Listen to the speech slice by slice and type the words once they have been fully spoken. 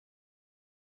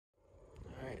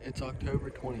It's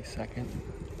October 22nd,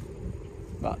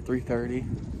 about 3:30.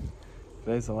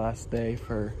 Today's the last day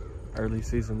for early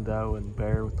season doe and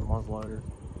bear with the muzzleloader.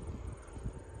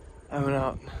 I went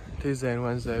out Tuesday and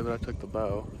Wednesday, but I took the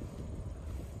bow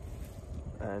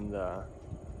and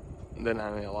didn't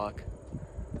have any luck.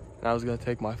 And I was gonna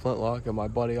take my flintlock, and my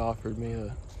buddy offered me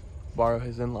to borrow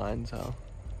his inline, so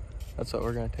that's what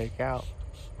we're gonna take out.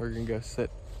 We're gonna go sit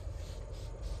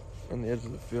on the edge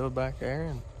of the field back there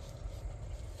and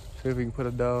see if we can put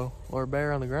a doe or a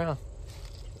bear on the ground.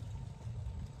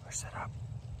 We're set up.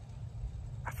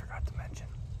 I forgot to mention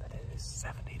that it is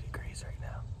 70 degrees right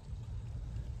now.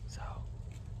 So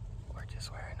we're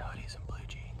just wearing hoodies and blue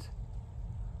jeans.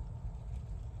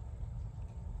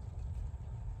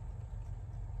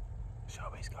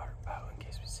 Shelby's got her bow in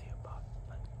case we see a buck.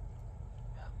 But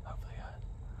yeah, hopefully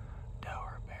a doe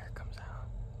or a bear comes out.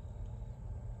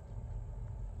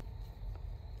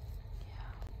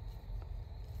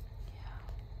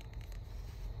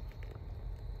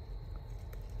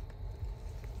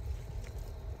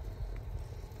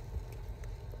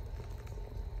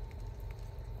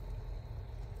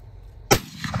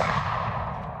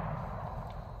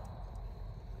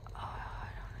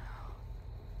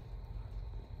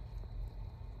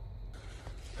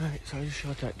 Alright, so I just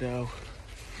shot that doe.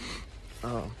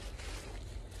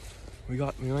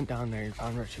 We went down there and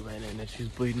found where she went in, and she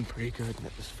was bleeding pretty good and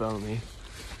it was foamy.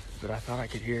 But I thought I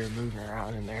could hear her moving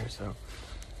around in there, so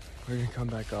we're gonna come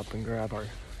back up and grab our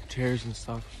chairs and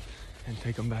stuff and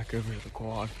take them back over to the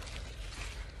quad.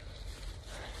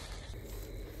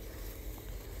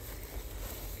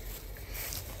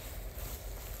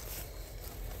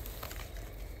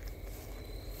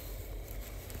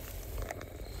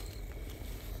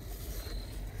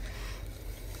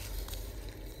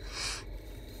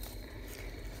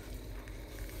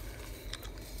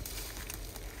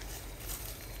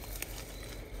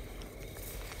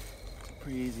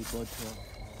 Pretty easy blood trail.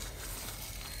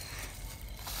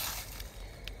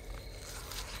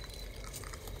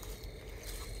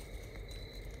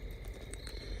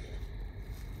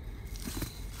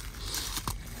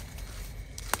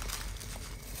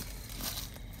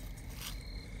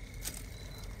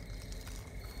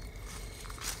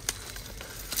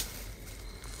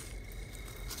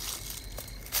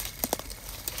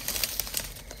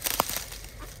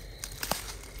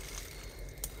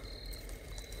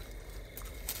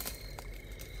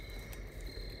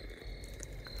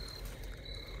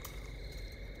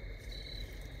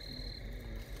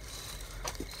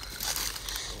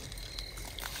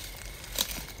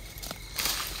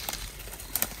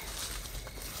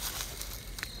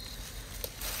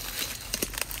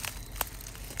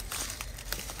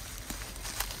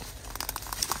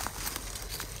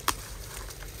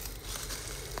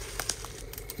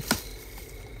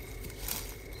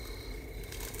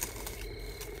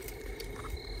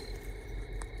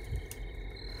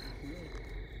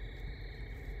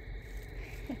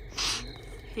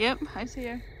 Yep, I see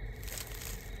her.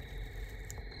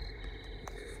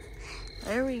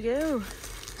 There we go.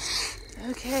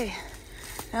 Okay,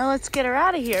 now let's get her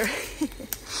out of here.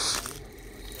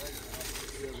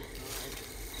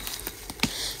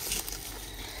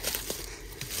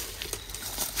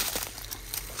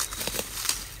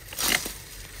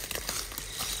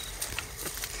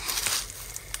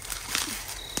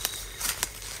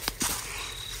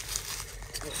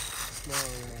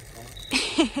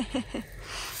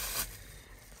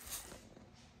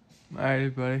 Alright,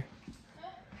 everybody.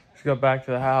 Let's go back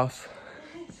to the house.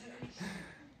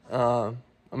 I'm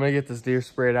gonna get this deer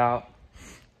sprayed out.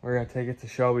 We're gonna take it to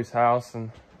Shelby's house and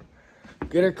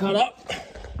get her cut up.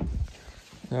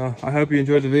 So I hope you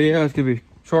enjoyed the video. It's gonna be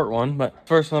a short one, but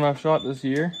first one I've shot this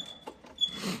year.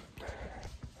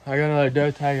 I got another doe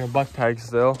tag and a buck tag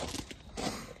still.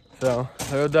 So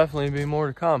there'll definitely be more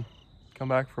to come. Come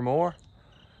back for more.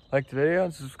 Like the video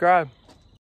and subscribe.